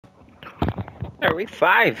All right, week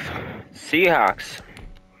 5, Seahawks.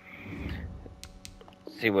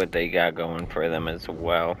 See what they got going for them as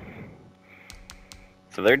well.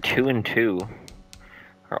 So they're 2-2.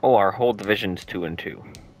 Our whole division's 2-2.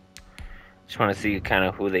 Just want to see kind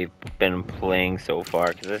of who they've been playing so far,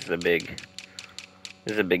 because this is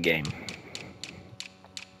a big game.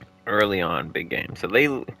 Early on, big game. So they,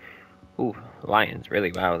 Lions,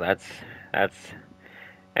 really, wow, that's.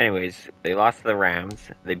 Anyways, they lost to the Rams.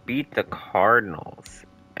 They beat the Cardinals,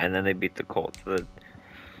 and then they beat the Colts.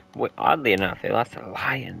 Oddly enough, they lost to the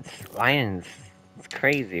Lions. Lions, it's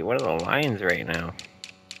crazy. What are the Lions right now?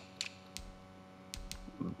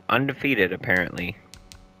 Undefeated, apparently.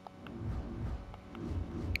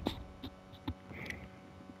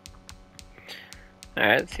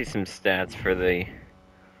 Alright, let's see some stats for the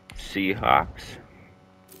Seahawks.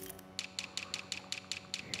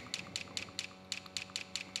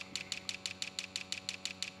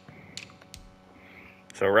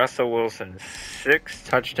 So Russell Wilson, 6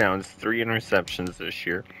 touchdowns, 3 interceptions this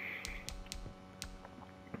year.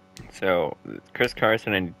 So Chris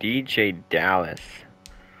Carson and DJ Dallas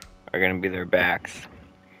are going to be their backs.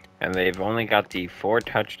 And they've only got the 4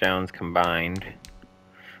 touchdowns combined.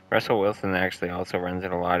 Russell Wilson actually also runs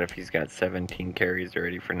it a lot if he's got 17 carries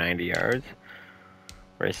already for 90 yards.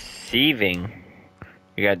 Receiving,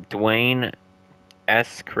 you got Dwayne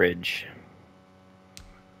Eskridge.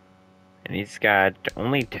 And he's got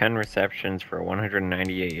only 10 receptions for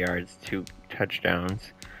 198 yards, 2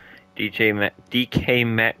 touchdowns. DK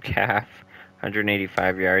Metcalf,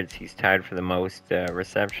 185 yards. He's tied for the most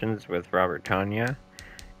receptions with Robert Tonyan.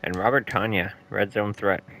 And Robert Tonyan, red zone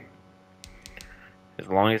threat. His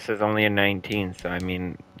longest is only a 19, so I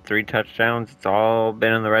mean, 3 touchdowns, it's all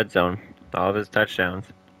been in the red zone. All of his touchdowns.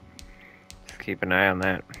 Just keep an eye on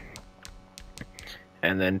that.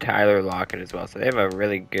 And then Tyler Lockett as well. So they have a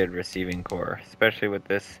really good receiving core, especially with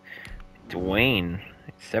this Dwayne,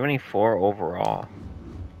 74 overall.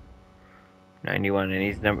 91,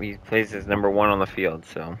 and he plays as number 1 on the field,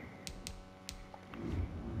 so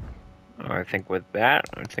I think with that,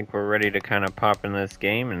 I think we're ready to kind of pop in this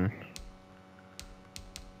game and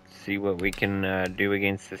see what we can do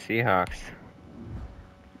against the Seahawks.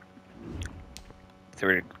 So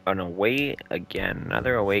we're on away again,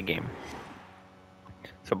 another away game.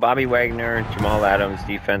 So Bobby Wagner, Jamal Adams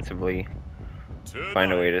defensively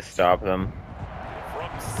find a way to stop them.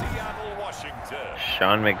 From Seattle, Washington,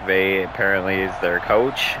 Sean McVay apparently is their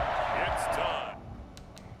coach. it's time.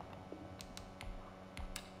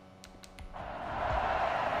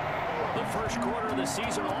 The first quarter of the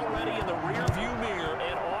season already in the rearview mirror,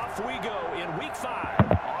 and off we go in week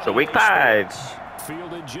 5. So week 5.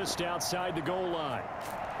 Fielded just outside the goal line.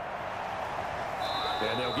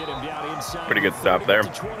 And they'll get him down inside. Pretty good stop there.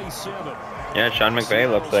 27. Yeah, Sean McVay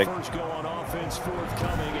looks like. First go on offense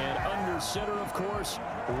forthcoming, and under center, of course,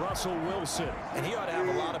 Russell Wilson. And he ought to have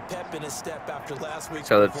a lot of pep in his step after last week's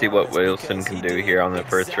So let's see what performance Wilson because can he do did here on the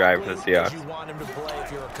first drive for the exactly as Seahawks. you want him to play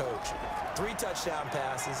if you're a coach. 3 touchdown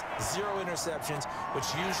passes, 0 interceptions, which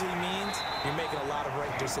usually means you're making a lot of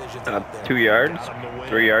right decisions out there. 2 yards,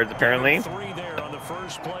 3 yards apparently. 3 there on the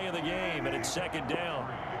first play of the game, and it's second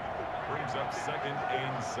down. Brings up 2nd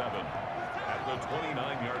and 7 at the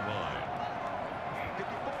 29-yard line.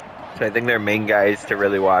 So I think their main guys to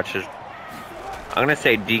really watch is, I'm going to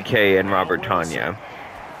say DK and Robert Tonyan.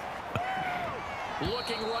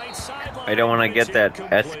 Looking right sideline. I don't want to get that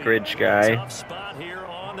Eskridge guy Tough spot here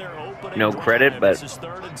on their opening no drive. credit, but This is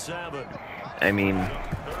 3rd and 7. I mean,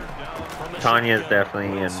 Tanya's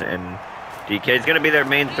definitely and DK is going to be their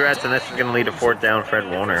main threats, and this is going to lead to 4th down. Fred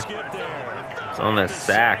Warner on the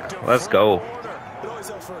sack. Let's go. It always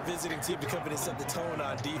helps for a visiting team to come in and set the tone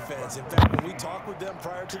on defense. In fact, when we talked with them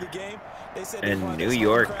prior to the game, they said And New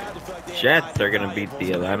York Jets are going to beat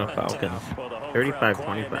the Atlanta Falcons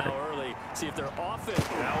 35-25.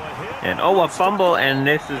 And a fumble, and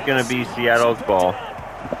this is going to be Seattle's ball.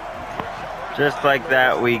 Just like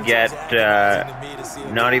that, we get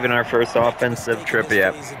not even our first offensive trip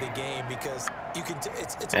yet.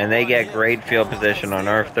 And they get great field position on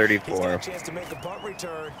our 34.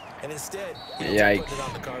 Yikes.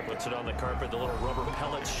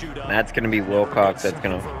 That's going to be Wilcox. That's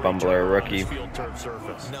going to fumble our rookie.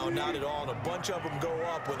 No, not at all. And a bunch of them go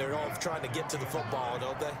up when they're all trying to get to the football,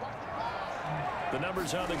 don't they? The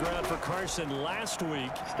numbers on the ground for Carson last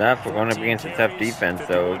week. Stuff, we're going up against a tough defense,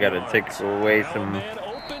 so we got to take away some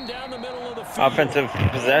offensive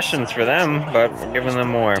possessions for them, but we're giving them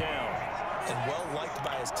more. And well liked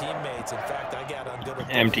by his teammates. In fact, I got on good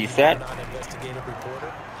Empty set. investigative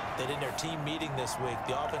reporter that in their team meeting this week,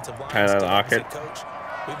 the offensive line Tyler Lockett. coach,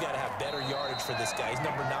 We've got to have better yardage for this guy. He's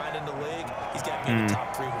number 9 in the league. He's got to be in the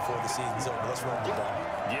top 3 before the season's over. Let's run the ball.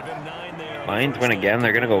 Give him 9 there. Lions win again.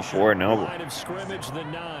 They're going to go 4-0. Line of scrimmage, the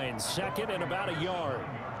 9. Second and about a yard.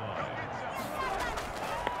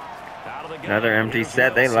 Another empty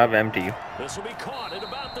set. They love empty. This will be caught at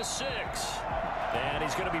about the 6. And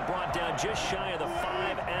he's going to be brought down just shy of the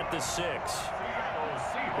 5 at the 6.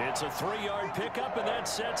 It's a 3-yard pickup, and that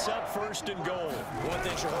sets up first and goal. One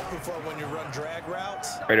thing you're hoping for when you run drag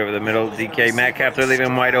routes. Right over the middle. DK Metcalf, they're leaving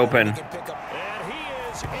him wide open. And he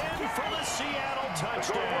is in for the Seattle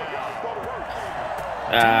touchdown.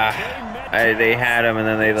 They had him, and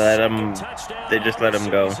then they let him. They just let him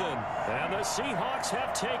go. And the Seahawks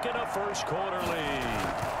have taken a first quarter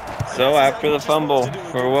lead. So after the fumble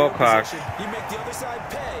for Wilcox, You make the other side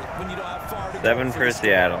pay when you don't have far to go. 7 for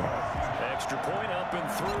Seattle. Extra point up and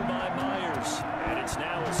through by Myers. And it's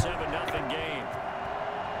now a 7-0 game.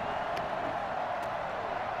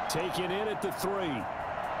 Taken in at the 3.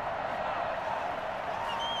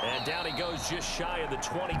 And down he goes just shy of the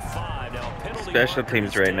 25. Now a penalty. Special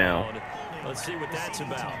teams right now. Let's see what that's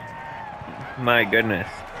about. My goodness.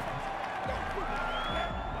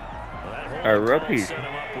 Our rookies. Set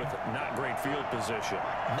him up with not great field position.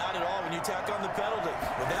 Not at all when you tack on the penalty.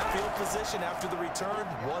 With that field position after the return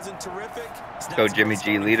wasn't terrific. Go Jimmy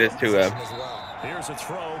G, lead us to a Here's a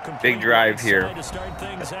throw, big drive here. to start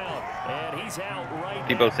things out. And he's out right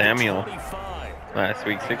Debo at Samuel. 25. Last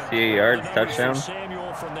week, 68 yards, touchdown.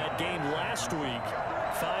 Samuel from that game last week.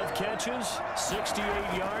 5 catches,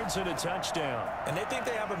 68 yards, and a touchdown. And they think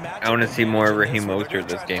they have a match. I want to see more Raheem Mostert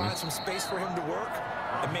this game. Find some space for him to work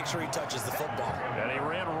and make sure he touches the football. And he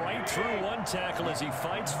ran right through one tackle as he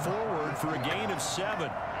fights forward for a gain of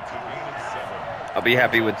 7. I'll be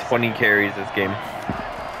happy with 20 carries this game.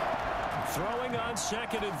 Throwing on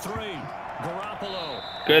 2nd and 3. Garoppolo.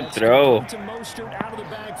 Good throw. To Mostert out of the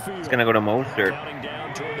backfield. It's gonna go to Mostert. Counting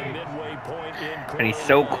down toward the midway point in And he's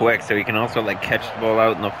so quick, so he can also like catch the ball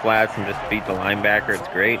out in the flats and just beat the linebacker. It's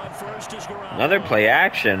great. Another play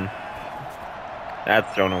action.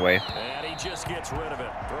 That's thrown away. And he just gets rid of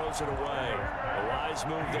it. Throws it away. A wise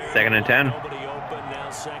move there. 2nd and 10. Nobody open. Now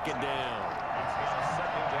 2nd down.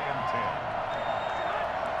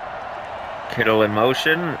 Kittle in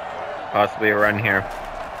motion. Possibly a run here.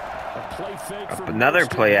 A play fake for Another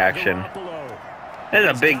Mostert play and action. Garoppolo.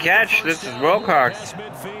 That's a big catch. This is Wilcox. Past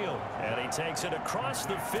midfield. And he takes it across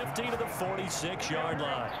the 50 to the 46-yard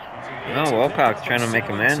line. Oh, Wilcox trying to make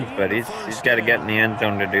amends, but he's got to get in the end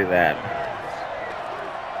zone to do that.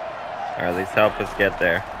 Or at least help us get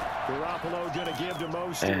there. Garoppolo gonna give to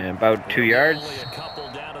Mostert. And about 2 yards. Only a couple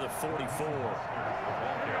down to the 44.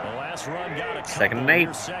 The last run got a 2nd and 8.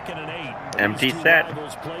 2nd and 8. Empty These two set.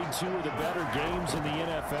 rivals played 2 of the better games in the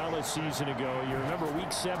NFL a season ago. You remember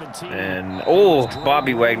week 17. And oh,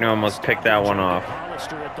 Bobby Wagner almost picked that one off.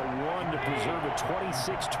 Hollister at the 1 to preserve a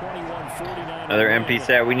 26-21 49. Another empty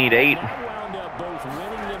set. We need 8. That wound up both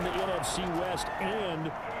winning them the NFC West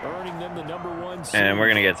and earning them the #1 seed. And we're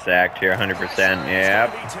going to get sacked here, 100%.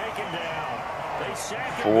 Yep.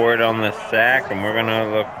 Ford on the sack, and we're going to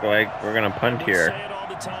look like we're going to punt here.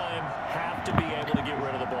 Have to be able to get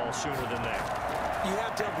rid of the ball sooner than that. You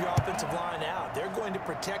have to help your offensive line out. They're going to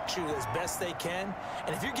protect you as best they can.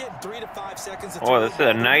 And if you're getting 3 to 5 seconds of Oh, this is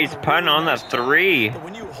a nice punt on the 3. But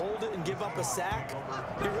when you hold it and give up a sack,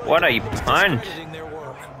 What a punt.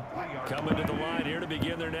 Coming to the line here to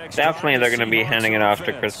begin their next Definitely drive. they're going to be handing it off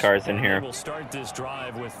to Chris Carson here. We'll start this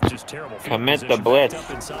drive with just terrible field Commit the position blitz. up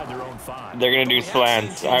inside their own 5. They're going to do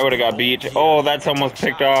slants. I would have got beat. Oh, that's almost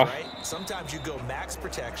picked off. Sometimes you go max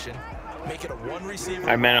protection, make it a 1 receiver.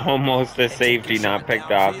 I meant almost a safety, not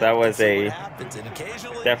picked off. That was a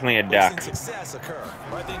definitely a duck. I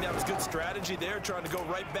think that was good strategy there, trying to go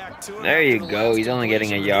right back to him. There you go. He's only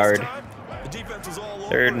getting a yard.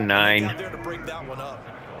 3rd and 9.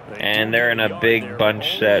 And they're in a big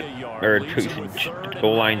bunch set, or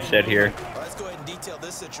goal line set here. Let's go ahead and detail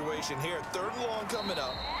this situation here. 3rd and long coming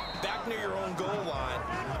up, back near your own goal line.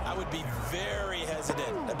 I would be very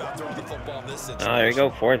hesitant about throwing the football in this situation. Oh, there you go.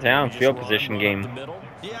 4th down, field position game.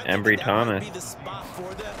 Embry Thomas. Be the spot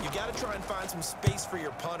for them. You got to try and find some space for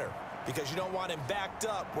your punter because you don't want him backed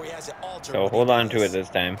up where he has it altered. So hold on to it this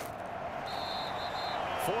time.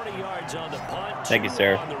 40 yards on the punt. Thank you,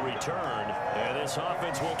 sir. On the return. And this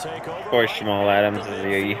offense will take over. Of course, Jamal Adams is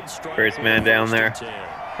the first man down there.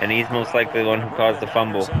 And he's most likely the one who caused the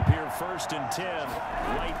fumble. Up here 1st and 10,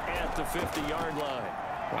 right at the 50-yard line.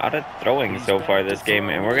 A lot of throwing so far this game,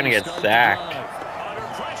 and we're going to get sacked. Under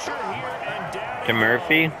pressure here and down. To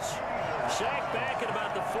Murphy. Sacked back at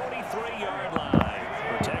about the 43-yard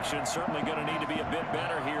line. Protection certainly going to need to be a bit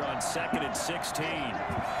better here on 2nd and 16.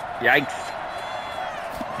 Yikes.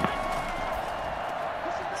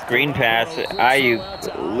 Screen pass.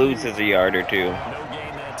 Ayuk loses a yard or two. No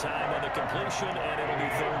gain that time on the completion, and it'll be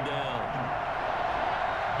third down.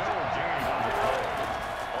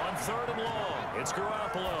 On third and long, it's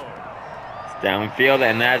Garoppolo. It's downfield,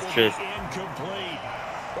 and that's just Incomplete.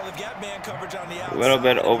 Well, they've got man coverage on the outside. a little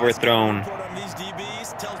bit overthrown. Report on these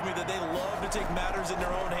DBs tells me that they love to take matters in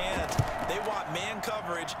their own hands. They want man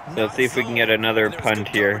coverage. Let's see if we can get another punt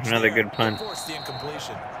here. Another good punt. Force the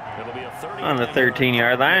incompletion. It'll be a 30 On the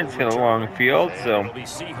 13-yard line, it's got a long field, so It'll be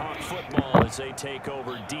Seahawks football as they take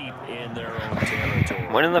over deep in their own territory.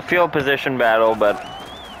 winning the field position battle, but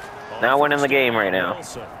not winning the game right now.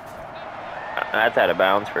 That's out of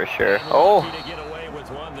bounds for sure. Oh, To get away with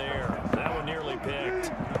one there. That one nearly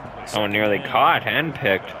picked. oh, nearly caught and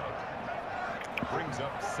picked.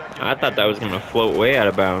 I thought that was going to float way out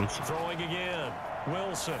of bounds. Throwing again.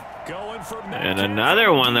 Wilson going for And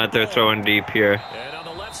another one that they're throwing deep here. And on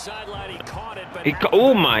the left sideline, he caught it, but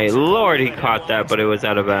Oh my lord, he caught that, but it was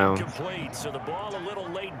out of bounds. complete. So the ball a little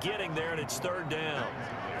late getting there, and it's third down.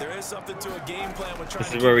 There is something to a game plan with trying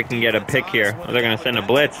This to is where we keep can get a defense pick here. honest Oh, they're going to when send a that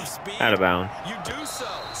blitz type of speed. out of bounds. You do so.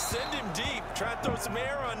 Send him deep. Try to throw some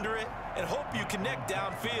air under it and hope you connect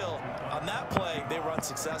downfield. On that play, they run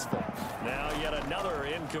successful. Now yet another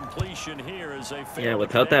incompletion here as they fail Yeah, to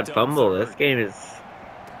without that connect on fumble, third. this game is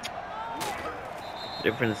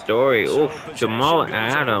different story. Oof, Jamal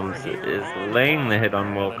Adams is laying the hit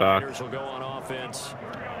on Wilcox. Niners will go on offense.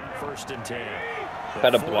 First and 10.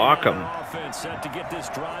 Gotta block him. Offense set to get this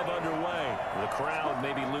drive underway. The crowd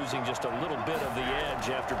may be losing just a little bit of the edge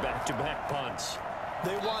after back-to-back punts.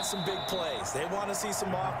 They want some big plays. They want to see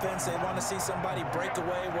some offense. They want to see somebody break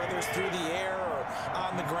away, whether it's through the air or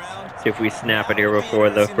on the ground. See if we snap it here before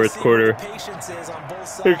the first quarter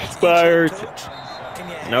expires. Expires.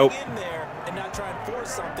 Nope. In there and not try and force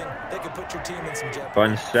something that could put your team in some jeopardy.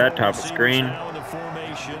 Bunch set, top of screen. Now in the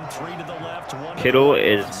formation, 3 to the left, 1 to the Kittle right.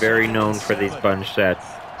 is very known for these bunch sets.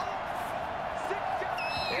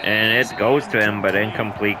 And it goes to him, but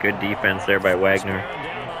incomplete. Good defense there by Wagner.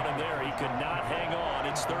 Down on him there. He could not hang on.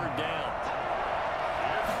 It's third down.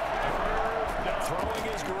 Throwing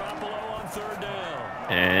is Garoppolo on third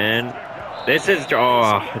down. And this is,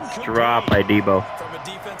 oh, it's dropped by Debo. From a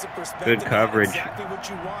defensive perspective, Good coverage. Exactly what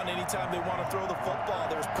you want anytime they want to throw the football.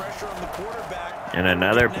 There's pressure on the quarterback. And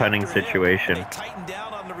another Getting punting after him. situation. They tighten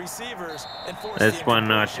down on the receivers and force This the one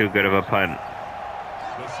not too good of a punt.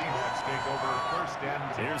 The Seahawks take over first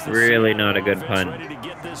and 10. Here's the Really Seahawks not a good offense punt. ready to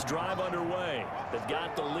get this drive underway. They've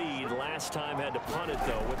got the lead. Last time had to punt it,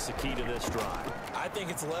 though. What's the key to this drive? I think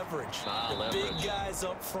it's leverage. The Leverage. big guys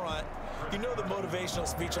up front. You know the motivational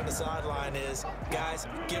speech on the sideline is, guys,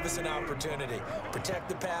 give us an opportunity. Protect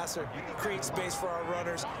the passer, create space for our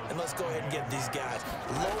runners, and let's go ahead and get these guys.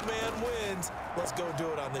 Low man wins. Let's go do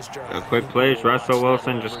it on this drive. A quick plays. Russell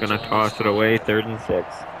Wilson just going to toss it away. 3rd and 6.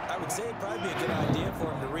 I would say it'd probably be a good idea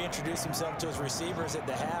for him to reintroduce himself to his receivers at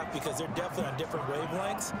the half because they're definitely on different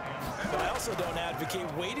wavelengths. But I also don't advocate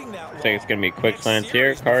waiting that long. I think it's going to be quick slants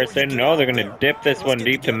here. Carson. No, they're going to dip this one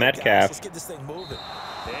deep to Metcalf. Let's get this thing moving.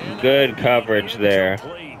 Good coverage there.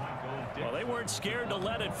 Well, they weren't scared to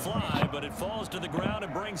let it fly, but it falls to the ground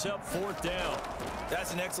and brings up 4th down.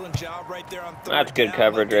 That's an excellent job right there on third That's good down.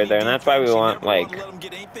 coverage right there, and that's why we want, like, Let them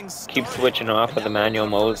get anything keep started. switching off with Emmanuel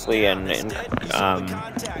Mosley and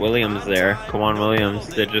Williams there. Kawan Williams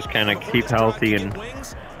to just kind of keep healthy and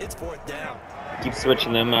It's 4th down. keep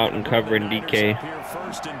switching them out and covering DK. Here,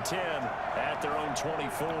 1st and 10 at their own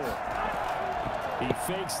 24. He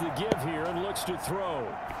fakes the give here and looks to throw.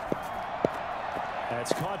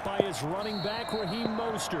 That's caught by his running back, Raheem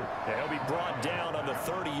Mostert. He'll be brought down on the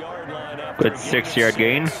 30-yard line. After Good a 6-yard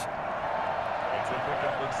gain. It's a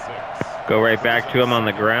pickup of 6. Go right back to him on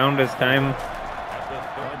the ground this time.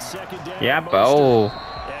 On 2nd down, Yep. Mostert. Oh,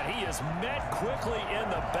 And he is met quickly in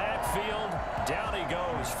the backfield. Down he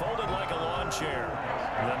goes, folded like a lawn chair.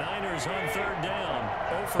 The Niners on 3rd down.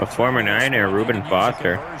 a former Niner, Reuben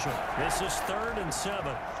Foster. This is 3rd and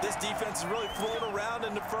 7. This defense is really floating around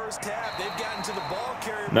in the first half. They've gotten to the ball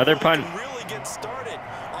carrier. Another before they punt. can really get started.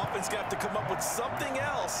 Offense got to come up with something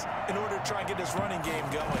else in order to try and get this running game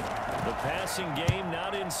going. The passing game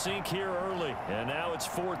not in sync here early, and now it's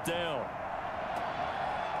 4th down.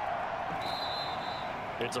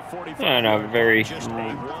 It's a 45. And a very just a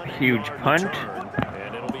 1 huge yard punt. return,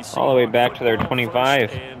 and it'll be All the way Seahawks back to their football,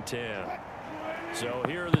 25. 1st and 10. So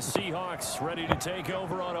here are the Seahawks ready to take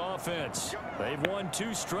over on offense. They've won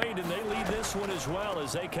 2 straight, and they lead this one as well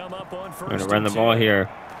as they come up on 1st. Going to run the ball here.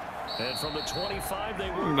 And from the 25, they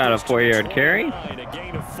work About a this to the 4-yard carry. 29, a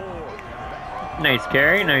gain of 4. Nice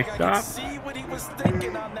carry, nice I stop. can see what he was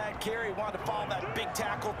thinking on that carry. Wanted to follow that big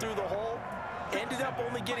tackle through the hole. Ended up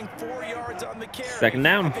only getting 4 yards on the carry. Second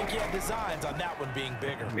down. I think he had designs on that one being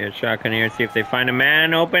bigger. Be a shotgun here, see if they find a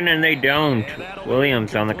man open, and they don't.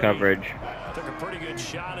 Williams on the coverage. Took a pretty good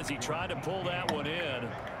shot as he tried to pull that one in.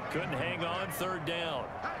 Couldn't hang on. Third down.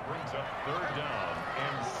 Brings up third down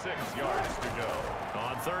and 6 yards to go.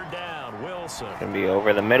 On third down, Wilson. Gonna be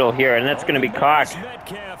over the middle here, and that's gonna be caught.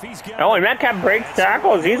 Metcalf, he's got Oh, and Metcalf breaks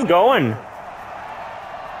tackles. He's going.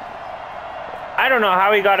 I don't know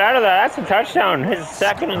how he got out of that. That's a touchdown. His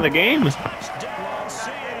second in the game.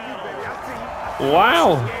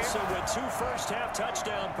 Wow. Wilson with 2 first-half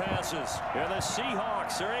touchdown passes. And the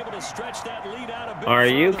Seahawks are able to stretch that lead out a bit. Are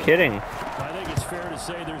you further. kidding? I think it's fair to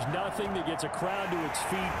say there's nothing that gets a crowd to its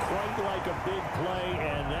feet quite like a big play,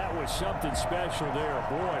 and that was something special there.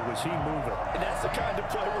 Boy, was he moving. And that's the kind of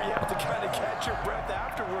play where you have to kind of catch your breath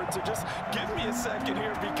afterwards. So just give me a second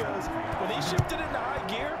here, because when he shifted into high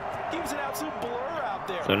gear, he was an absolute blur out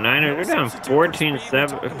there. So Niners are down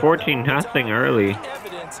 14-0 early. The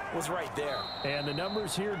evidence was right there. And the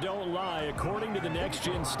numbers here don't lie. According to the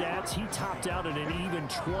next-gen stats, he topped out at an even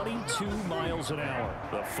 22 miles an hour.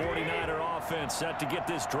 The 49er offense set to get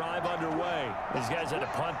this drive underway. These guys had to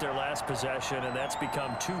punt their last possession, and that's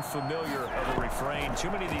become too familiar of a refrain. Too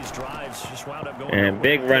many of these drives just wound up going. And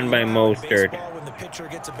big run by Mostert.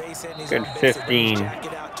 Good 15.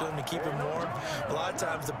 Jacket out to him to keep him warm. A lot of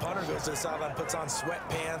times the punter goes to the sideline, puts on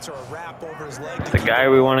sweatpants or a wrap over his leg. The guy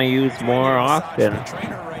we want to use more often. The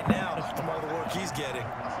trainer right now from all the work he's getting.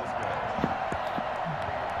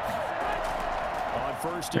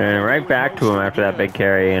 And right back to him after that big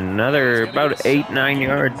carry. Another about 8-9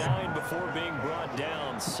 yards. Before being brought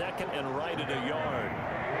down, second and right at a yard.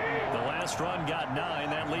 The last run got 9.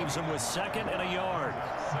 That leaves him with second and a yard.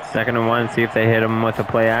 Second and 1. See if they hit him with a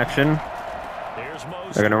play action. There's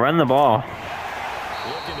Mostert. They're going to run the ball.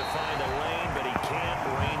 Looking to find a lane, but he can't.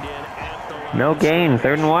 Reined in at the line. No gain.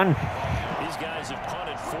 3rd and 1. These guys have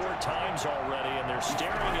punted 4 times already, and they're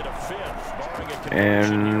staring at a 5th, barring a conversion And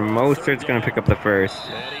here on Mostert's going to pick up the first.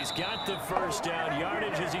 And he's got the first down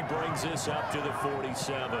yardage as he brings this up to the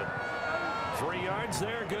 47. 3 yards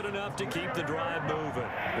there, good enough to keep the drive moving.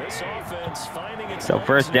 This offense finding its So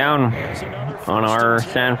first down on our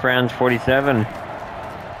San Fran's 47.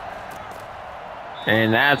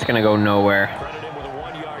 And that's going to go nowhere. Credit him with a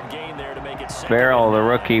 1-yard gain there to make it Farrell, the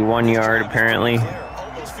rookie, 1 yard apparently.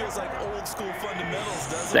 Almost feels like old school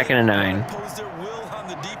fundamentals, doesn't it? 2nd and 9. Impose their will on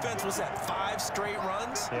the defense. Was that 5 straight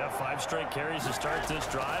runs? Yeah, 5 straight carries to start this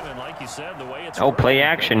drive, and like you said, the way it's Oh, play working,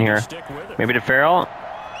 action they can here. stick with it. Maybe to Farrell.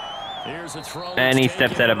 Here's a throw. And he It's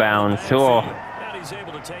steps taken out of bounds. out of the Oh, backfield. And he's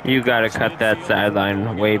able to take you it got to across cut that midfield.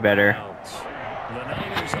 sideline way better. The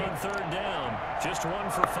Niners on 3rd down. Just 1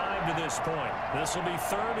 for 5 to this point. This will be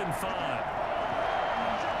 3rd and 5.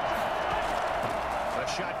 A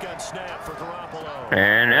shotgun snap for Garoppolo.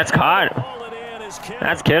 And that's caught. Hauling in is Kittle.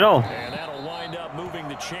 That's Kittle. And that'll wind up moving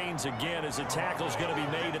the chains again as the tackle's going to be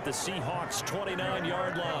made at the Seahawks'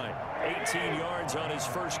 29-yard line. 18 yards on his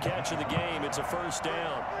first catch of the game. It's a first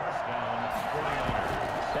down.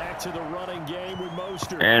 Back to the running game with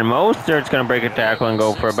Mostert. And Mostert's going to break a tackle and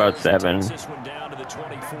go for about 7. Takes this one down to the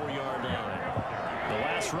 24-yard line. The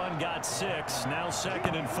last run got 6. Now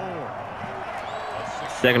 2nd and 4.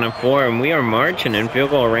 2nd and 4, and we are marching in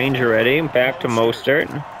field goal range already. Back to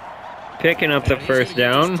Mostert. Picking up the first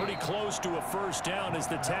down. Pretty close to a first down as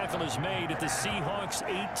the tackle is made at the Seahawks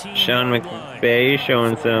 18. Sean McVay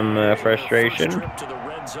showing some frustration. Trip to the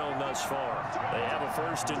red zone thus far. They have a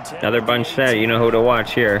 1st and 10. Another bunch set. You know who to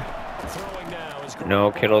watch here. Throwing now is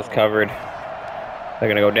No, Kittle's covered. They're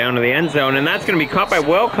going to go down to the end zone, and that's going to be caught by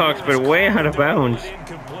Wilcox, but way out of bounds.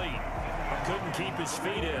 incomplete. Couldn't keep his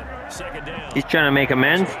feet in. 2nd down. He's trying to make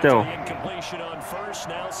amends still. Incompletion on 1st.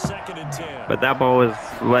 Now 2nd and 10. But that ball was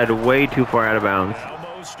led way too far out of bounds. Now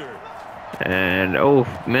Mostert. And, oh,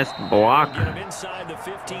 missed block Get him inside the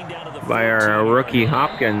 15 down to the by our 14. rookie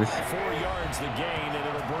Hopkins. 4 yards the gain, and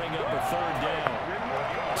it'll bring up a 3rd down.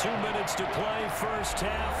 2 minutes to play, first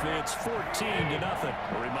half. It's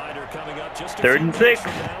 14-0. A reminder coming up just a 3rd few and 6. minutes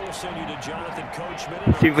from now. We'll send you to Jonathan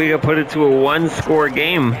Coachman. See if we can put it to a 1-score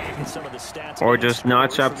game. Some of the stats Or just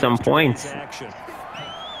notch up some points. action.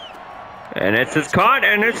 And it's just caught,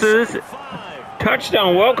 and it's a 5.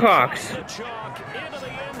 touchdown Wilcox. The chalk into the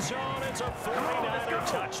end zone. It's a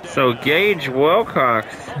 49er touchdown. So Gage Wilcox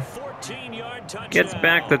A 14-yard touchdown. gets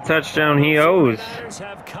back the touchdown he owes. Niners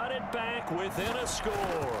have cut it back within a score.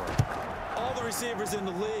 All the receivers in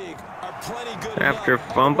the league are plenty good After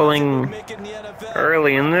enough. fumbling Making the NFL.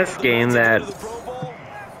 early in this The game ones that that go to the Pro Bowl,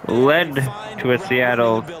 led to a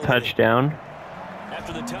Seattle touchdown.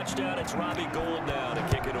 after the touchdown, it's Robbie Gould now to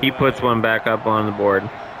kick it away. He puts one back up on the board.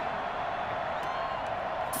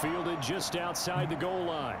 Fielded just outside the goal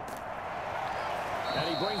line. And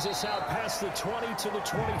he brings us out past the 20 to the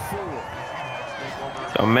 24.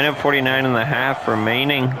 So a minute 49 and a half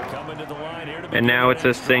remaining. And now it's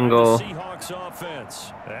a single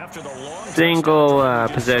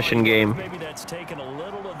possession game.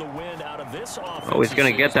 Oh, he's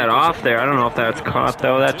going to get that off there. I don't know if that's caught,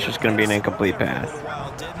 though. That's just going to be an incomplete pass.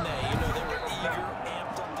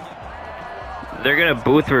 They're going to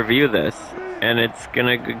booth review this, and it's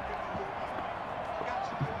going to...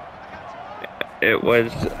 It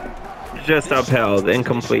was just upheld,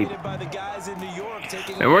 incomplete.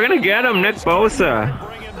 And we're going to get him, Nick Bosa.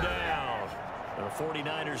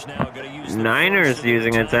 Niners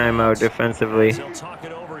using a timeout defensively.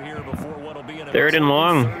 3rd and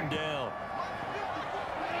long.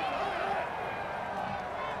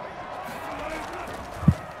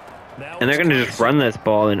 And they're going to just run this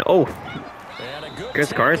ball. And oh,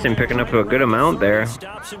 Chris Carson picking up a good amount there.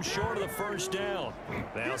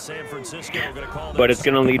 But it's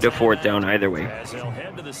going to lead to 4th down either way. As they'll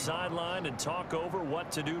head to the sideline and talk over what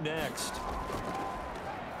to do next.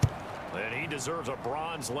 And he deserves a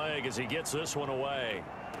bronze leg as he gets this one away.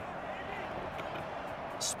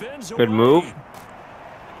 Spins good move.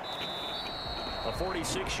 A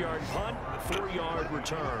 46-yard punt, 4-yard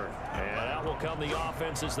return. And out will come the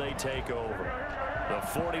offense as they take over. The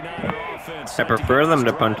 49er offense. I prefer them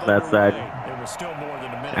to punt to that side.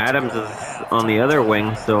 Adams is on the other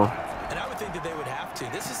wing, so And I would think that they would have to.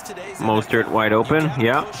 This is today's Mostert wide open.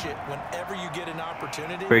 Yeah. Whenever you get an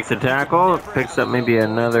opportunity. Breaks the tackle, picks up maybe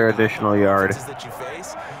another additional yard.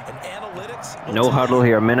 No huddle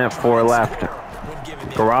here, minute 4 left.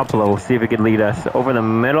 Garoppolo, see if he can lead us over the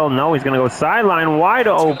middle. No, he's going to go sideline, wide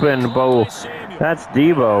open, Bo. That's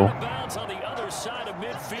Debo. On the other side of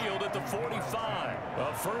midfield at the 45.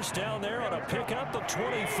 A first down there on a pickup of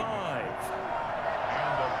 25.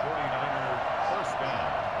 And the 49er first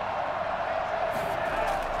down.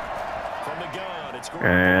 From the gun, it's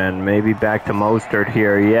And maybe back to Mostert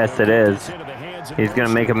here. Yes, it is. He's going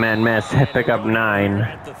to make a man miss. Pick up 9.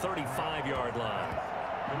 At the 35-yard line.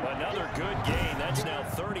 Another good gain. That's now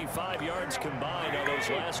 35 yards combined on those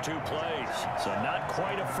last 2 plays. So not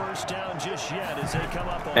quite a first down just yet as they come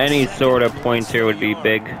up on Any sort of points here would be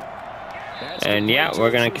big. And yeah,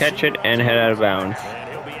 we're going to catch it and head out of bounds. And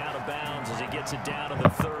he'll be out of bounds as he gets it down to the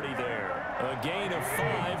 30 there. A gain of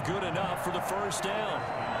 5, good enough for the first down.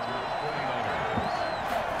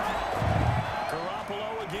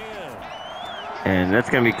 Garoppolo again. And that's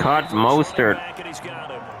going to be caught. Mostert.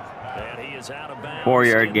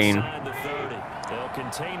 4-yard gain.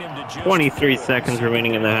 23 seconds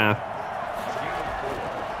remaining in the half.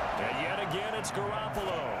 And yet again, it's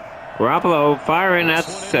Garoppolo. Garoppolo firing.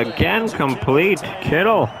 That's again complete.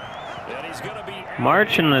 Kittle And he's going to be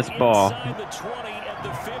marching this ball. inside the 20 at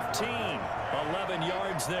the 15. 11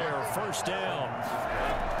 yards there, first down.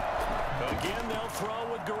 Again, they'll throw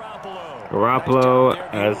with Garoppolo. Garoppolo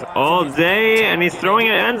has all day, and he's throwing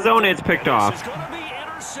it end zone. It's picked off. It's going to be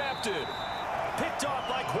intercepted. Picked off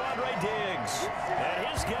by Quadre Diggs. And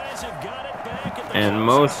his guys have got it back at the And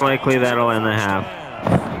most likely that'll end the half.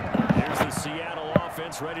 Here's the Seattle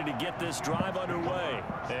offense ready to get this drive underway.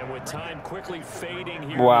 And with time quickly fading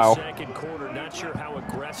here Wow. in the second quarter, not sure how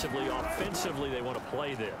aggressively, offensively they want to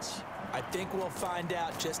play this. I think we'll find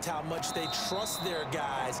out just how much they trust their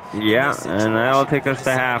guys. Yeah, and that'll take us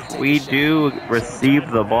to half. We do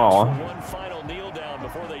receive the ball. One final kneel down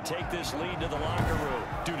before they take this lead to the locker room.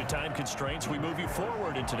 Due to time constraints, we move you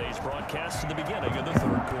forward in today's broadcast to the beginning of the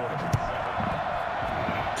third quarter.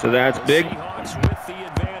 So that's big. Seahawks with the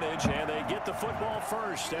advantage, and they get the football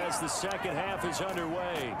first as the second half is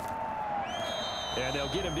underway. And they'll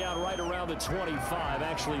get him down right around the 25,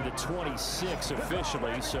 actually the 26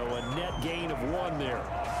 officially, so a net gain of 1 there.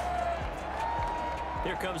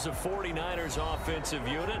 Here comes the 49ers offensive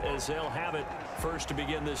unit as they'll have it first to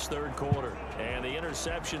begin this third quarter. And the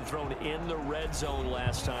interception thrown in the red zone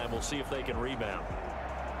last time. We'll see if they can rebound.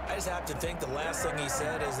 I just have to think the last thing he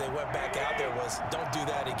said as they went back out there was, don't do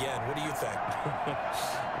that again. What do you think?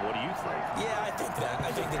 What do you think? Yeah, I think that.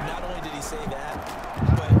 I think that not only did he say that,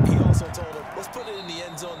 but he also told him, let's put it in the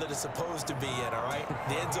end zone that it's supposed to be in, all right?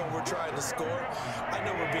 The end zone we're trying to score. I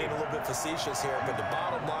know we're being a little bit facetious here, but the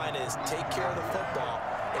bottom line is take care of the football,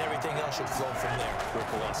 and everything else should flow from there.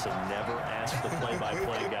 Quick lesson, never ask the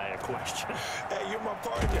play-by-play guy a question. Hey, you're my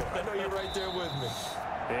partner. I know you're right there with me.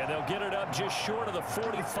 And they'll get it up just short of the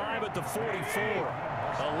 45 at the 44.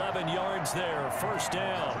 11 yards there, first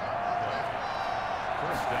down.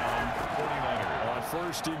 First down, 49ers. On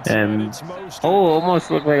first and 10, And it's most.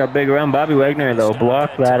 almost looked like a big run. Bobby Wagner though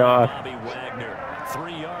blocked that off. Bobby Wagner,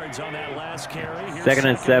 3 yards on that last carry. Here's Second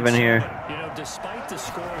and 7 here. You know, despite the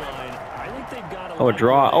scoreline, I think they've got Oh, a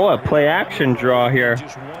draw. Oh, a play action draw here.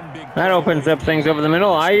 That opens up things over the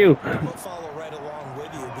middle. Ayuk. We'll follow right along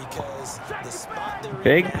with you because the spot they're in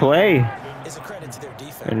Big play. is a credit to their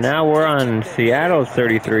defense. And now we're on Seattle's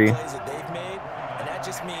 33. Plays that they've made, and that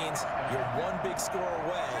just means you're one big score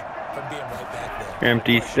away from being right back there.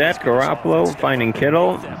 Empty set. Garoppolo finding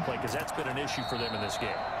Kittle. Because that's been an issue for them in this game.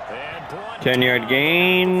 10-yard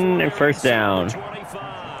gain and first down.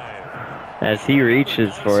 As he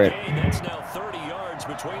reaches for it. That's now 30 yards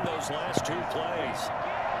between those last 2 plays.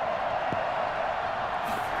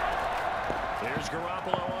 Here's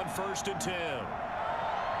Garoppolo on first and 10.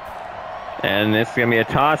 And this is going to be a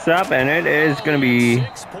toss-up, and it is going to be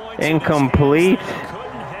incomplete.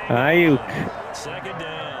 Ayuk. Second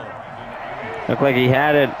down. Looked like he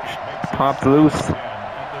had it popped loose.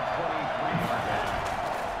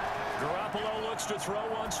 Garoppolo looks to throw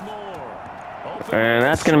once more. And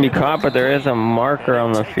that's going to be caught, but there is a marker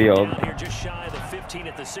on the field. Here just shy of the 15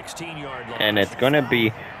 at the 16-yard line. And it's going to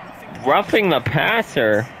be roughing the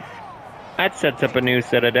passer. That sets up a new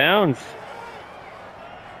set of downs.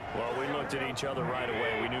 Well, we looked at each other right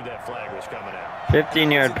away. We knew that flag was coming out.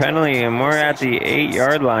 15-yard penalty, and we're at the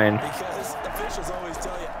 8-yard line. Because officials always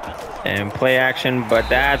tell you, I don't want And play action, but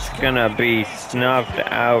that's going to be snuffed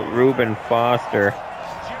out. Reuben Foster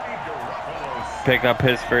pick up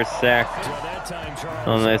his first sack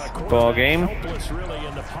on this ball game. Helpless really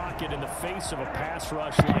in the pocket in the face of a pass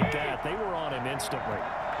rush like that. They were on him instantly.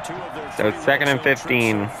 2 of their So 3 second and red zone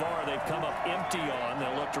 15. trips so far, they've come up empty on.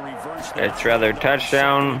 They'll look to reverse that. It's rather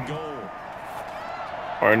touchdown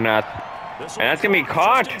or not. And that's going to be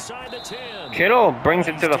caught. Kittle brings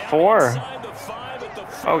it to the 4.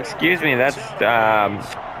 Oh, excuse me. That's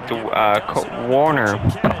Warner.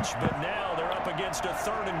 But now they're up against a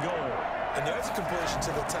 3rd and goal. And there's a completion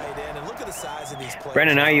to the tight end, and look at the size of these players.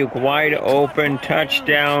 Brendan Ayuk wide open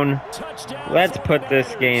touchdown. Let's put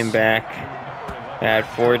this game back at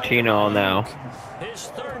 14-all now. His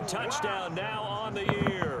 3rd touchdown now on the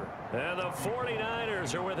year. And the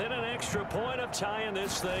 49ers are within an extra point of tying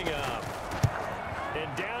this thing up.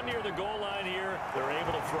 And down near the goal line here, they're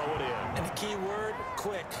able to throw it in. And the key word,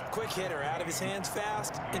 quick. Quick hitter, out of his hands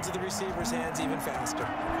fast, into the receiver's hands even faster.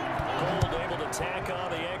 Gold able to tack on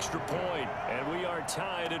the extra point, and we are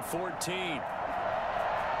tied at 14.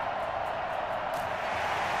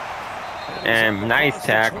 And nice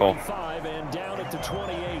tackle. And down at the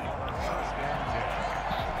 28.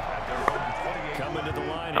 Coming to the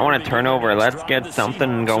line. I want to turn over. Let's get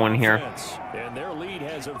something going here. And their lead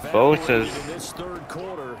has Bosa's in this 3rd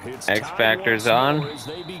quarter. It's X Factor's on. as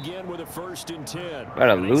they begin with a 1st and 10. About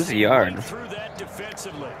to lose a yard. Through that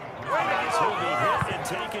defensively. As he'll be hit and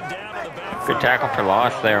taken down to the back. Good tackle for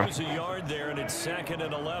loss there. Lose a yard there, and it's 2nd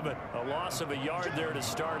and 11. A loss of a yard there to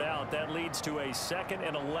start out. That leads to a 2nd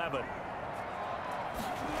and 11.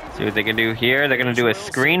 See what they can do here. They're going to do a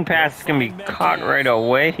screen pass. It's going to be caught right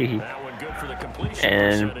away. That one good for the completion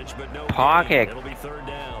And percentage, but no Pocket gain. It'll be 3rd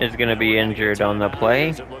down. is going to be injured on the play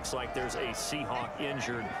It looks like there's a Seahawk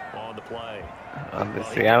injured on the play. of the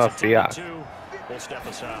Seattle Seahawks. We'll step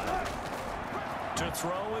aside. To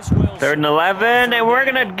throw is Wilson. 3rd and 11, and we're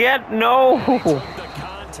going to get no. Took the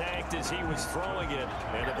contact as he was throwing it,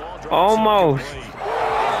 and the ball drops Almost. incomplete.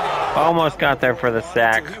 Almost got there for the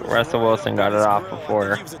sack. Russell Wilson got it off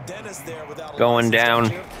before going down.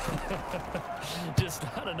 Just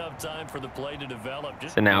not enough time for the play to develop.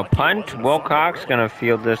 Just So now lucky it punt. wasn't Wilcox a going to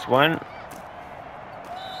field this one.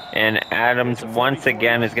 And Adams once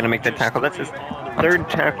again is going to make the tackle. That's his 3rd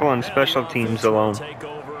tackle on special teams alone. Take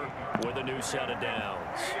over with a new set of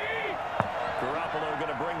downs. Garoppolo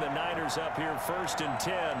going to bring the Niners up here 1st and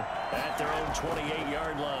 10 at their own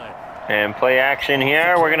 28-yard line. And play action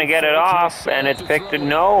here. We're going to get it off, and it's picked.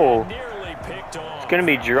 No. Nearly picked off. It's going to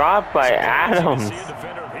be dropped by Adams. See a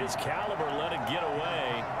defender of his caliber let it get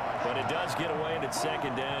away, but it does get away, and it's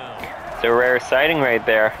 2nd down. It's a rare sighting right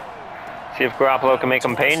there. See if Garoppolo can make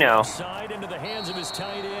him pay now. Side into the hands of his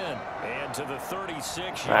tight end, and to the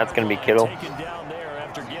 36. That's going to be Kittle. Taken down there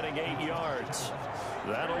after getting 8 yards.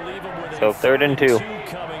 That'll leave him with So a 3rd and 2.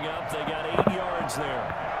 coming up. They got 8 yards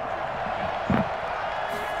there.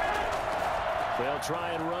 They'll try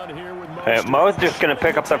and run here with Mo's just going to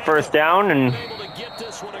pick up the first down and able to get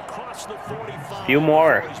this one across the 45. a few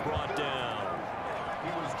more. He's brought down.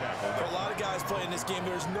 For a lot of guys playing this game,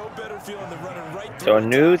 there's no better feeling than running right through So a the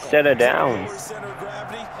new tackle. set of downs. Center of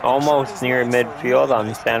gravity, Almost shoulders near nice, midfield on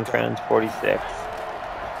nice San pickup. Fran's 46.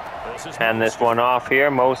 The Hand this one off here.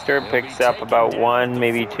 Mostert picks up about 1,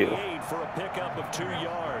 maybe 2. For a pickup of 2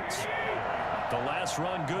 yards. The last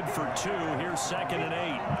run good for 2. Here's 2nd and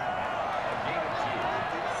 8.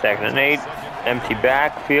 2nd and 8. Empty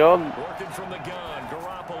backfield. Working from the gun,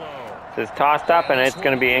 Garoppolo. This is tossed up and it's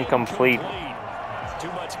going to be incomplete.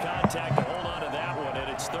 Too much contact to hold on to that one, and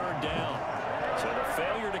it's 3rd down. So the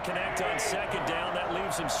failure to connect on 2nd down, that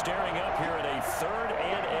leaves him staring up here at a 3rd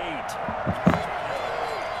and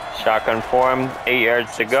 8. Shotgun form, 8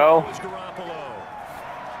 yards to go.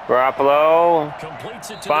 Garoppolo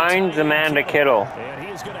finds Amanda Kittle. And he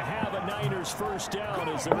is going to have a Niners first down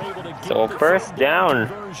as they're able to get So first down,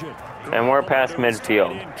 and we're past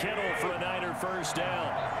midfield. Kittle for a Niner first down.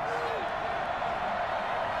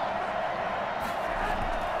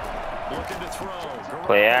 Looking to throw.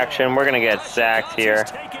 Play action, we're going to get sacked here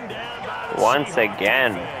once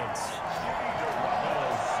again. It's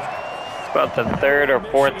about the 3rd or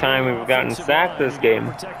 4th time we've gotten sacked this game.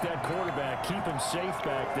 Protect that quarterback, keep him safe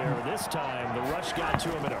back there. This time the rush got to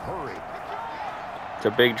him in a hurry. It's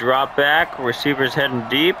a big drop back. Receiver's heading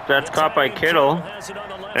deep. That's caught by Kittle.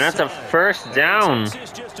 And that's a first down.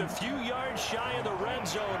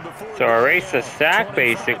 So erase a sack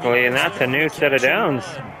basically, and that's a new set of downs.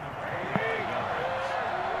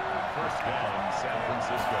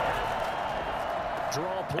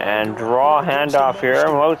 And draw handoff here.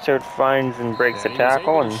 Mostert finds and breaks the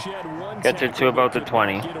tackle and gets it to about the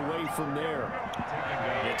 20. It's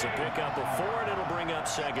a pickup of 4, and it'll bring up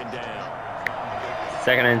 2nd down.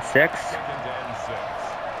 2nd and 6.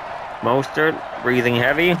 Mostert breathing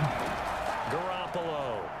heavy.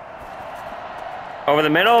 Garoppolo. Over the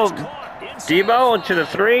middle. Debo to the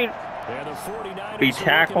 3. Be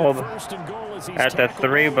tackled at the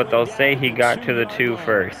 3, but they'll say he got to the 2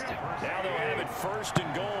 first. Now they'll have it 1st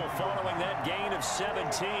and goal following that gain of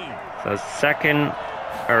 17. So 2nd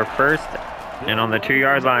or 1st and on the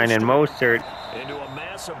 2-yard line, and Mostert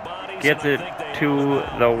gets it to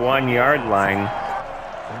the 1-yard line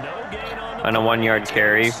on a 1-yard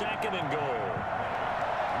carry.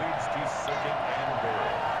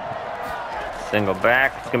 Single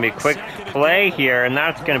back. It's going to be a quick play here, and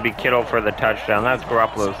that's going to be Kittle for the touchdown. That's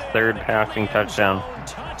Garoppolo's 3rd passing touchdown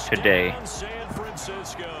today.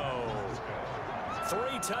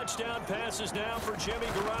 Touchdown passes now for Jimmy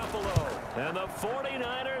Garoppolo. And the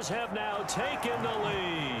 49ers have now taken the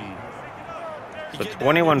lead. So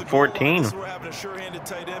 21-14.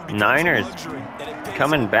 Niners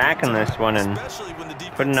coming back in this one and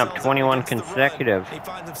putting up 21 consecutive. He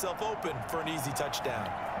finds himself open for an easy touchdown.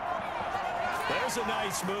 There's a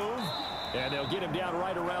nice move. And they'll get him down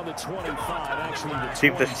right around the 25. Actually, the see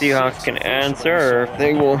if the Seahawks can answer or if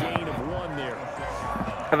they will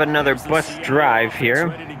have another bus drive here,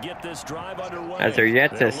 as they're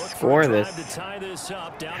yet to score this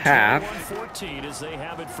half.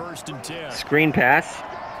 Screen pass.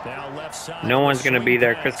 No one's going to be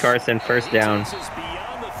there. Chris Carson, first down.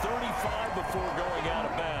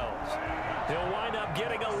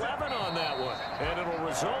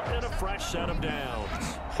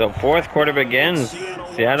 So 4th quarter begins.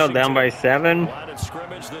 Seattle down by 7.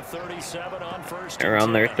 They're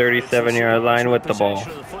on their 37-yard line with the ball.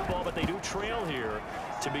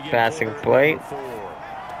 Passing play.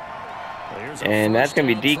 And that's going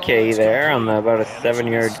to be DK there on about a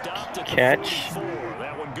 7-yard catch.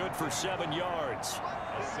 That one good for 7 yards.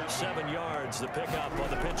 7 yards, the pickup on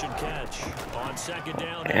the pitch and catch. On 2nd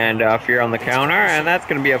down. And off here on the counter, and that's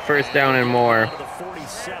going to be a first down and more. The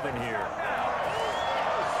 47 here.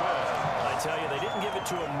 I tell you, they didn't give it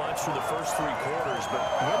to him much for the first 3 quarters, but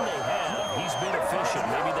when they have, he's been efficient.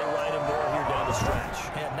 Maybe they ride him more here down the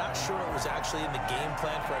stretch. Yeah, I'm not sure it was actually in the game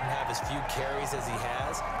plan for him to have as few carries as he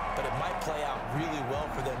has, but it might play out really well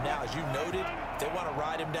for them now. As you noted, they want to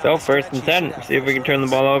ride him down. So 1st and 10. See if we can turn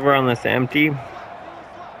the ball over on this empty.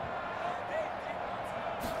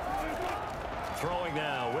 Throwing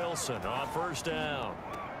now, Wilson on 1st down.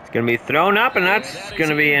 It's going to be thrown up, and that's going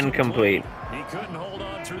to be incomplete. He couldn't hold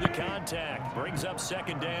on through the contact. Brings up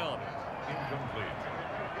 2nd down. Incomplete.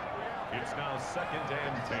 It's now 2nd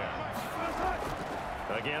and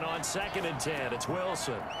 10. Again on 2nd and 10. It's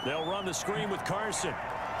Wilson. They'll run the screen with Carson.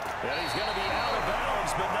 And he's going to be out of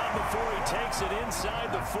bounds, but not before he takes it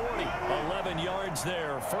inside the 40. 11 yards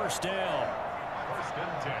there. First down. 1st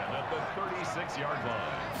and 10 at the 36-yard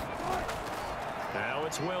line. Now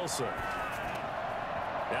it's Wilson.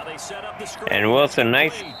 Now they set up the screen. And Wilson,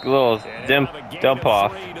 nice little dump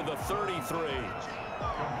off.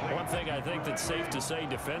 One thing I think that's safe to say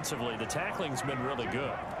defensively, the tackling's been really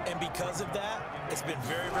good. And because of that, it's been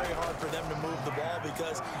very, very hard for them to move the ball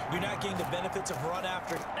because you're not getting the benefits of run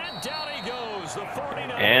after. And down he goes. The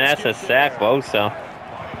 49ers. And that's a sack, Bosa.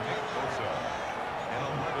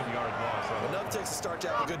 Enough takes to start to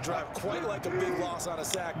have a good drive. Quite like a big loss on a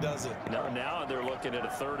sack, does it? No, now they're looking at a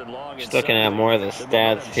 3rd and long. Just looking at more of the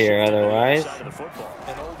stats here otherwise.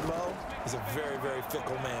 And old Mo is a very, very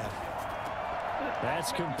fickle man.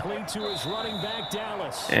 That's complete to his running back,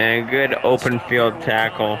 Dallas. And good open field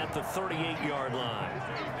tackle. At the 38-yard line.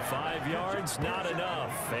 5 yards, not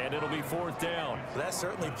enough, and it'll be 4th down. That's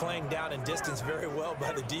certainly playing down in distance very well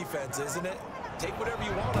by the defense, isn't it? Take whatever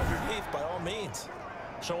you want underneath, by all means.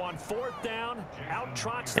 So on 4th down, out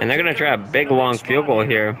trots. And they're going to try a big long field goal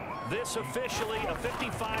here. This officially a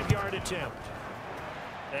 55-yard attempt.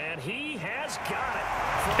 And he has got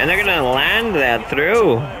it. And they're going to land that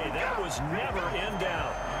through. That was never in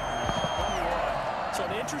doubt. So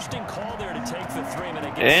an interesting call there to take the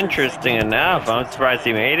 3-minute. Interesting enough. I'm surprised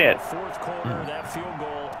he made it. 4th quarter, that field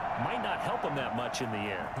goal might not help him that much in the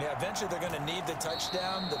end. Yeah, eventually they're going to need the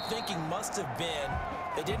touchdown. The thinking must have been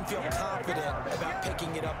they didn't feel confident about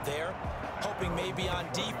picking it up there, hoping maybe on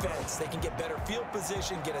defense they can get better field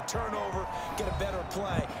position, get a turnover, get a better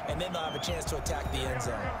play, and then they'll have a chance to attack the end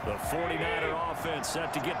zone. The 49er offense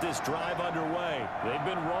set to get this drive underway. They've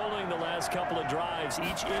been rolling the last couple of drives,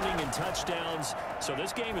 each inning in touchdowns, so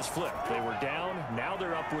this game is flipped. They were down, now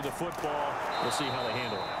they're up with the football. We'll see how they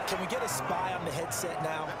handle it. Can we get a spy on the headset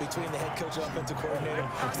now between the head coach and offensive coordinator?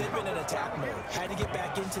 Because they've been in attack mode, had to get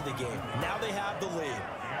back into the game. Now they have the lead.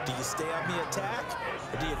 Do you stay on the attack,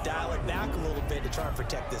 or do you dial it back a little bit to try and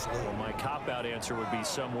protect this lead? Well, my cop-out answer would be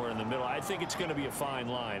somewhere in the middle. I think it's going to be a fine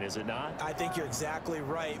line, is it not? I think you're exactly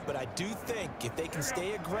right, but I do think if they can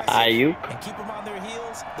stay aggressive Ayuk. and keep them on their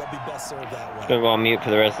heels, they'll be best served that way. Gonna go on mute for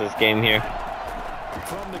the rest of this game here.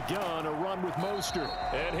 From the gun, a run with Mostert.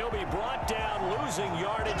 And he'll be brought down, losing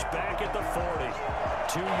yardage back at the 40.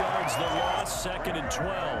 2 yards the loss, 2nd and 12.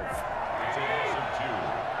 It's a loss of 2.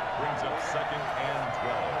 Brings up 2nd and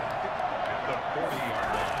 12 at the 40-yard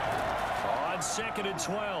line. On 2nd and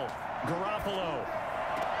 12, Garoppolo.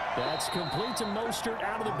 That's complete to Mostert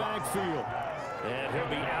out of the backfield. And he'll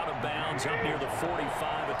be out of bounds up near the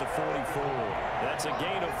 45 at the 44. That's a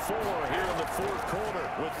gain of 4 here in the 4th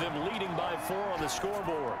quarter, with them leading by 4 on the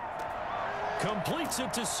scoreboard. Completes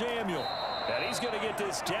it to Samuel. And he's going to get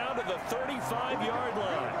this down to the 35-yard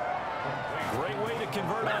line. Great way to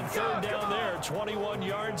convert on 3rd down there. 21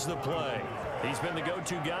 yards the play. He's been the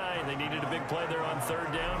go-to guy. They needed a big play there on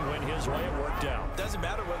 3rd down. Went his way. It worked out. Doesn't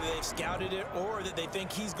matter whether they've scouted it or that they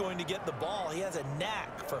think he's going to get the ball. He has a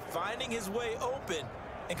knack for finding his way open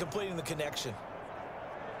and completing the connection.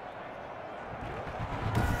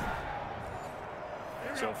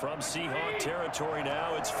 So from Seahawk territory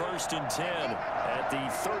now, it's 1st and 10 at the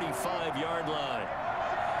 35-yard line.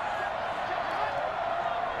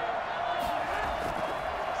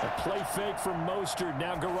 A play fake from Mostert,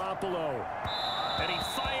 now Garoppolo. And he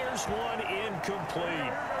fires one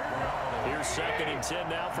incomplete. Here's 2nd and 10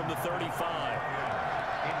 now from the 35.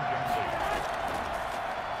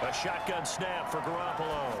 A shotgun snap for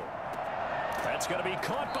Garoppolo. That's going to be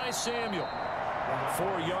caught by Samuel.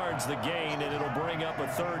 4 yards the gain, and it'll bring up a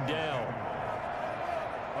 3rd down.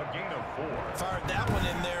 A gain of 4. Fired that one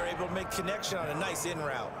in there, able to make connection on a nice in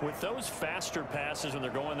route. With those faster passes, when they're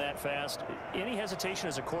going that fast, any hesitation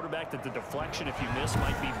as a quarterback that the deflection, if you miss,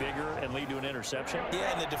 might be bigger and lead to an interception?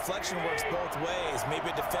 Yeah, and the deflection works both ways. Maybe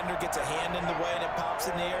a defender gets a hand in the way and it pops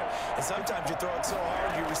in the air. And sometimes you throw it so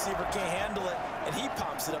hard your receiver can't handle it, and he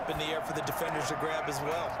pops it up in the air for the defenders to grab as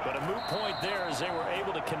well. But a moot point there as they were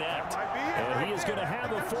able to connect. And he is going to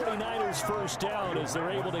have a 49ers 1st down as they're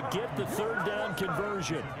able to get the 3rd down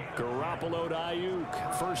conversion. Garoppolo to Ayuk.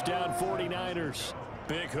 1st down 49ers.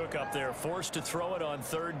 Big hook up there. Forced to throw it on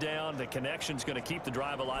 3rd down. The connection's going to keep the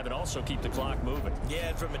drive alive and also keep the clock moving. Yeah,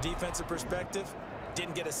 and from a defensive perspective,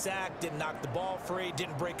 didn't get a sack, didn't knock the ball free,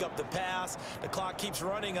 didn't break up the pass. The clock keeps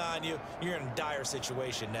running on you. You're in a dire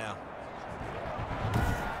situation now.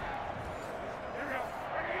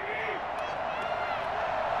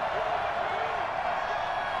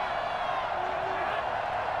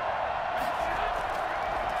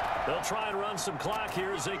 They'll try and run some clock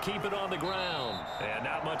here as they keep it on the ground. And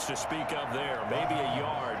not much to speak of there. Maybe a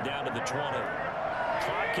yard down to the 20.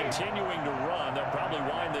 Clock continuing to run. They'll probably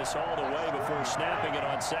wind this all the way before snapping it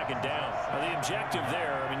on 2nd down. Now, the objective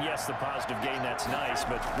there, I mean, yes, the positive gain, that's nice,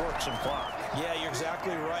 but work some clock. Yeah, you're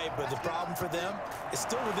exactly right, but the problem for them is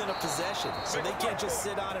still within a possession. So they can't just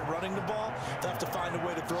sit on it running the ball. They'll have to find a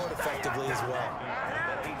way to throw it effectively as well.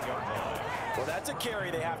 Well, that's a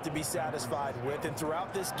carry they have to be satisfied with. And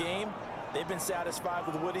throughout this game, They've been satisfied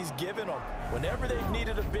with what he's given them. Whenever they've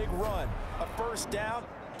needed a big run, a first down,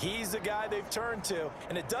 he's the guy they've turned to.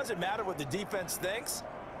 And it doesn't matter what the defense thinks.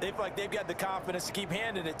 They feel like they've got the confidence to keep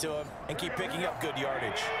handing it to him and keep picking up good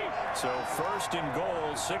yardage. So 1st and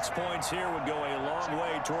goal, 6 points here would go a long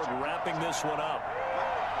way toward wrapping this one up.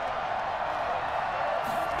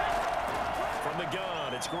 From the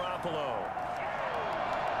gun, it's Garoppolo.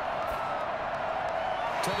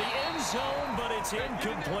 To the end zone, but it's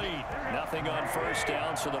incomplete. Nothing on first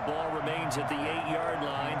down, so the ball remains at the 8-yard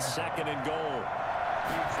line, 2nd and goal.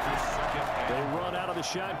 They run out of the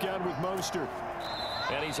shotgun with Mostert.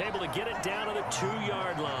 And he's able to get it down to the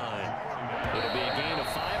 2-yard line. It'll be a gain of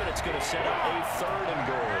 5, and it's going to set up a 3rd and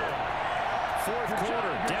goal. 4th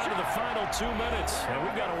quarter, down to the final 2 minutes, and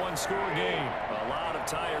we've got a 1-score game. A lot of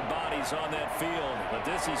tired bodies on that field, but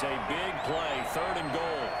this is a big play, 3rd and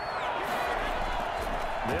goal.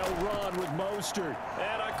 They'll run with Mostert,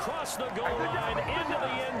 and across the goal line, into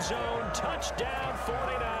the end zone, touchdown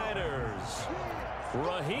 49ers.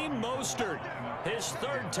 Raheem Mostert, his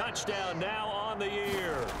 3rd touchdown now on the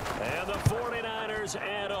year. And the 49ers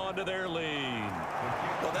add on to their lead.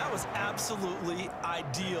 Well, that was absolutely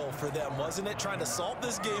ideal for them, wasn't it? Trying to salt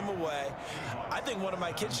this game away. I think one of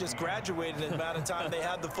my kids just graduated in the amount of time they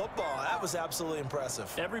had the football. That was absolutely impressive.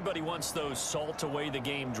 Everybody wants those salt away the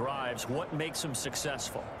game drives. What makes them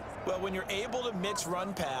successful? Well, when you're able to mix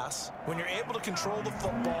run-pass, when you're able to control the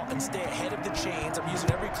football and stay ahead of the chains, I'm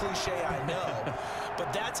using every cliche I know,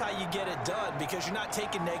 but that's how you get it done because you're not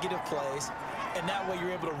taking negative plays, and that way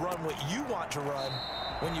you're able to run what you want to run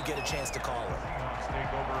when you get a chance to call it.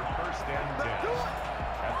 Take over 1st and 10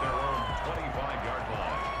 at their own 25-yard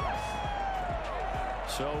line.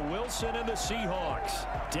 So Wilson and the Seahawks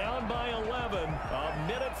down by 11, a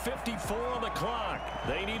minute 54 on the clock.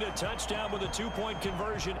 They need a touchdown with a 2-point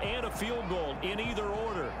conversion and a field goal in either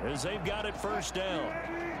order as they've got it 1st down.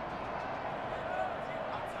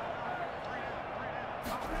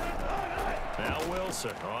 Now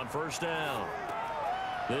Wilson on 1st down.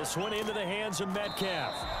 This one into the hands of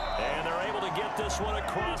Metcalf. And they're able to get this one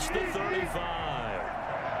across the 35.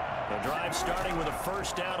 The drive starting with a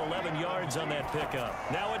 1st down, 11 yards on that pickup.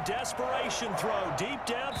 Now a desperation throw deep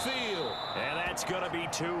downfield. And that's going to be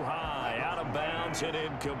too high, out of bounds and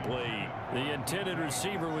incomplete. The intended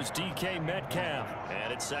receiver was DK Metcalf.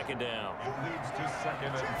 And it's 2nd down. It leads to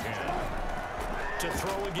 2nd and 10. To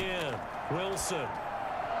throw again, Wilson.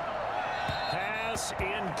 Pass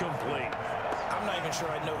incomplete. I'm not even sure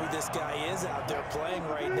I know who this guy is out there playing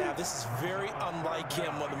right now. This is very unlike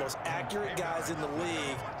him, one of the most accurate guys in the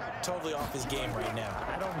league. Totally off his game right now.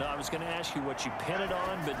 I don't know. I was going to ask you what you pin it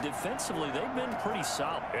on, but defensively, they've been pretty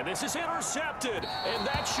solid. And this is intercepted, and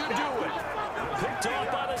that should do it. Picked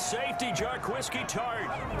off by the safety, Jarquiski Tart.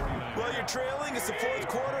 Well, you're trailing. It's the 4th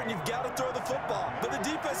quarter, and you've got to throw the football. But the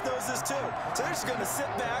defense knows this, too. So they're just going to sit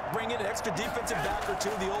back, bring in an extra defensive back or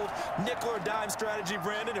two, the old nickel or dime strategy,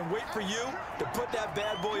 Brandon, and wait for you to put that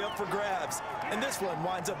bad boy up for grabs. And this one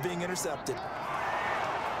winds up being intercepted.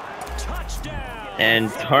 Touchdown!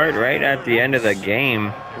 And Tart right at the end of the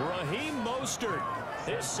game. Raheem Mostert,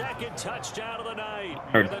 his 2nd touchdown of the night.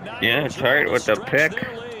 Yeah, Tart with the pick.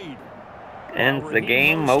 Ends the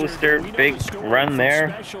game. Mostert, big run there.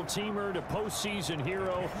 Special teamer to postseason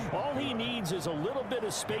hero. All he needs is a little bit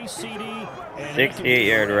of space, CD.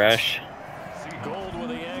 68-yard rush. Gold with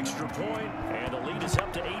the extra point, and the lead is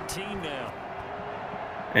up to 18 now.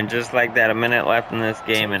 And just like that, a minute left in this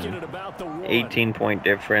game, and 18-point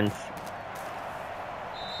difference.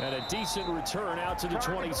 And a decent return out to the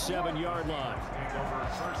 27-yard line. Take over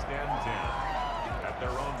 1st and 10 at their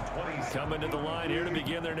own 20. Coming to the line here to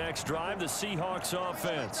begin their next drive, the Seahawks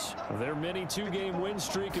offense. Their mini 2-game win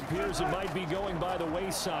streak appears it might be going by the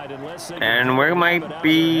wayside unless they... And where might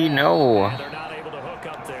be... No.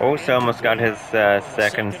 Osa almost got his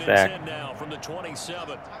 2nd sack. Now from the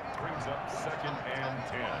 27. Brings up 2nd and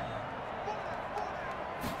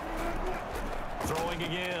 10. Throwing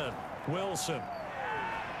again. Wilson.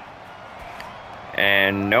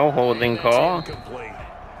 And no holding call.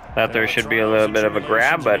 Thought there should be a little bit of a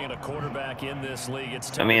grab, but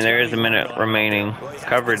I mean, there is a minute remaining.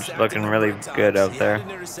 Coverage looking really good out there.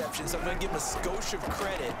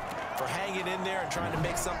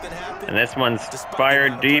 And this one's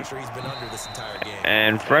fired deep.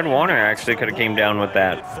 And Fred Warner actually could have came down with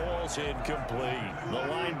that. The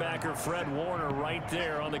linebacker Fred Warner right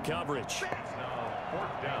there on the coverage.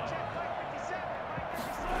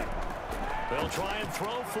 They'll try and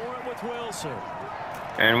throw for it with Wilson.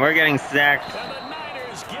 And we're getting sacked.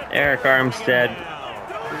 Eric Armstead.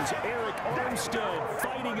 There's Eric Armstead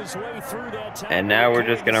fighting his way through that time. And now we're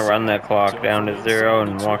just going to run that clock down to 0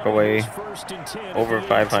 and walk away over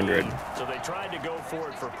 500. So they tried to go for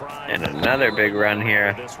it for pride. And another big run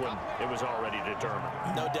here. This one, it was already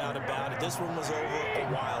determined. No doubt about it. This one was over a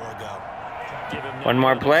while ago. One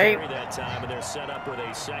more play. That time, and they're set up with a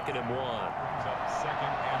 2nd and 1.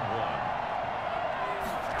 Second and 1.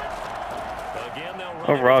 Again, they'll run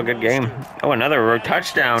Overall, good game. Oh, another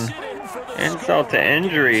touchdown. Insult to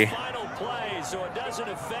injury. Final play, so it doesn't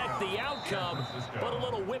affect the outcome, but a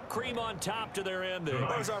little whipped cream on top to their ending.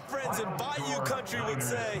 Or as our friends in Bayou Country would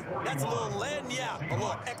say, that's a little lagniappe, a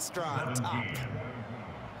little extra on top.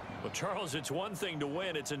 Well, Charles, it's one thing to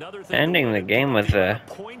win. It's another thing Ending the game with a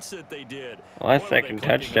points that they did. last second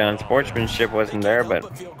touchdown. Sportsmanship wasn't there, but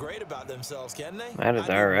that is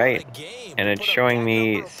all right. And it's showing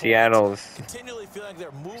me Seattle's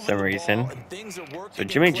for some reason. So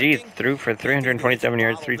Jimmy G threw for 327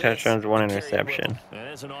 yards, 3 touchdowns, 1 interception.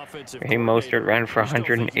 Raheem Mostert ran for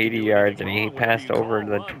 180 yards, and he passed over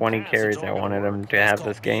the 20 carries I wanted him to have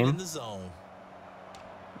this game.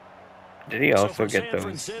 Did he also get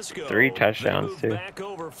those 3 touchdowns too?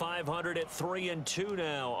 Over 500 at 3-2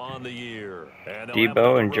 now on the year.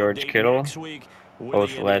 Debo and George Kittle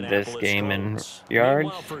both led this game in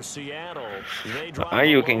yards.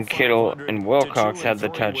 Ayuk and Kittle and Wilcox had the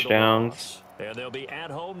touchdowns. And they'll be at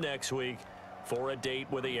home next week for a date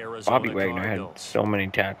with the Arizona Bobby Wagner Cardinals. had so many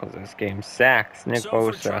tackles this game. Sacks, Nick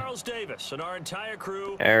Bosa,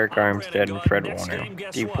 Eric Armstead, and Fred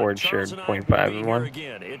Warner. D Ford shared 0.5 of one.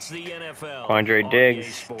 Quandre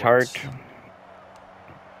Diggs, Tart,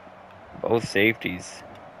 both safeties.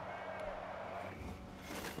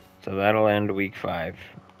 So that'll end week 5.